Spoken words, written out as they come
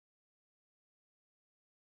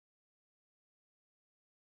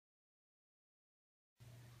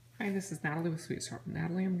Hi, this is Natalie with Sweet Start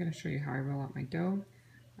Natalie. I'm going to show you how I roll out my dough.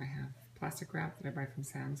 I have plastic wrap that I buy from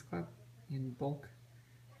Sam's Club in bulk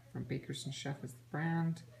from Bakers and Chef is the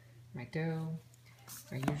brand. My dough,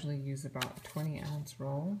 I usually use about a 20-ounce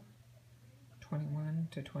roll, 21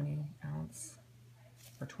 to 20 ounce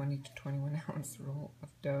or 20 to 21 ounce roll of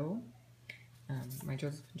dough. My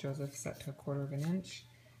Joseph & Joseph set to 1/4 of an inch,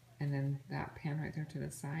 and then that pan right there to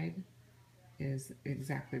the side is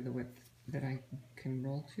exactly the width that I can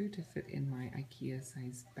roll to fit in my IKEA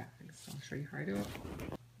size bag. So I'll show you how I do it.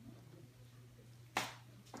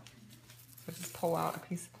 So just pull out a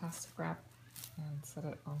piece of plastic wrap and set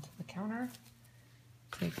it onto the counter.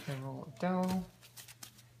 Take the roll of dough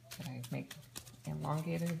that I make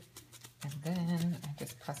elongated, and then I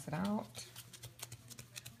just press it out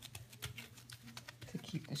to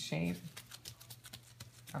keep the shape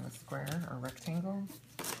of a square or rectangle.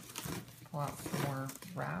 Pull out some more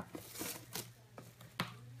wrap.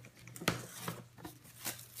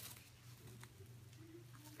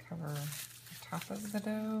 Cover the top of the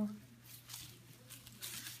dough.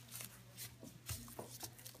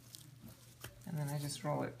 And then I just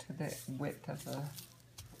roll it to the width of the,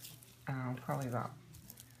 probably about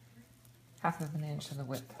 1/2 of an inch of the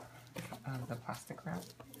width of the plastic wrap.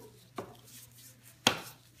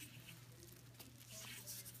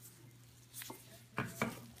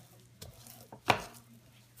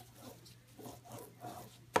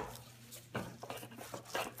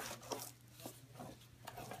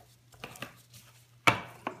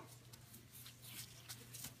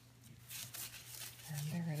 And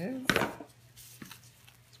there it is.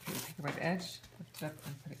 Just take it by the edge, lift it up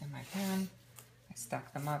and put it in my pan. I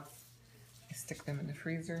stack them up. I stick them in the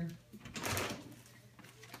freezer.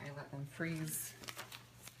 I let them freeze.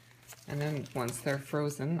 And then once they're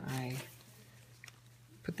frozen, I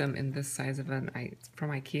put them in this size of from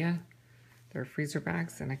IKEA. They're freezer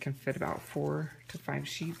bags, and I can fit about 4 to 5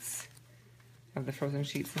 sheets of the frozen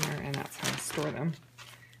sheets in there, and that's how I store them.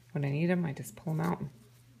 When I need them, I just pull them out,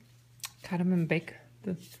 cut them, and bake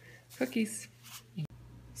the cookies.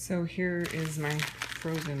 So here is my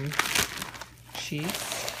frozen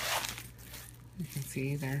sheets. You can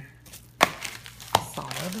see they're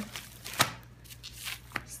solid.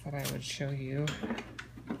 Just thought I would show you.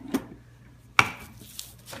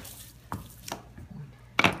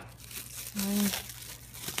 I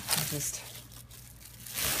just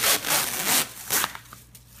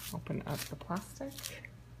open up the plastic.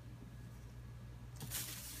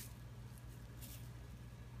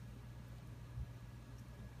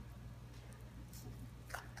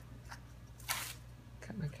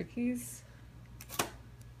 Cut my cookies.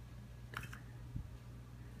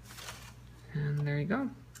 And there you go,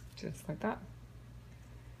 just like that.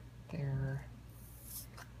 They're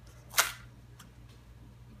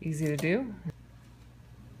easy to do.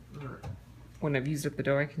 When I've used up the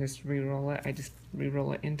dough, I can just re-roll it. I just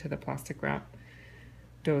re-roll it into the plastic wrap.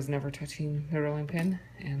 Dough is never touching the rolling pin,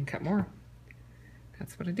 and cut more.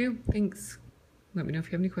 That's what I do. Thanks. Let me know if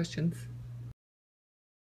you have any questions.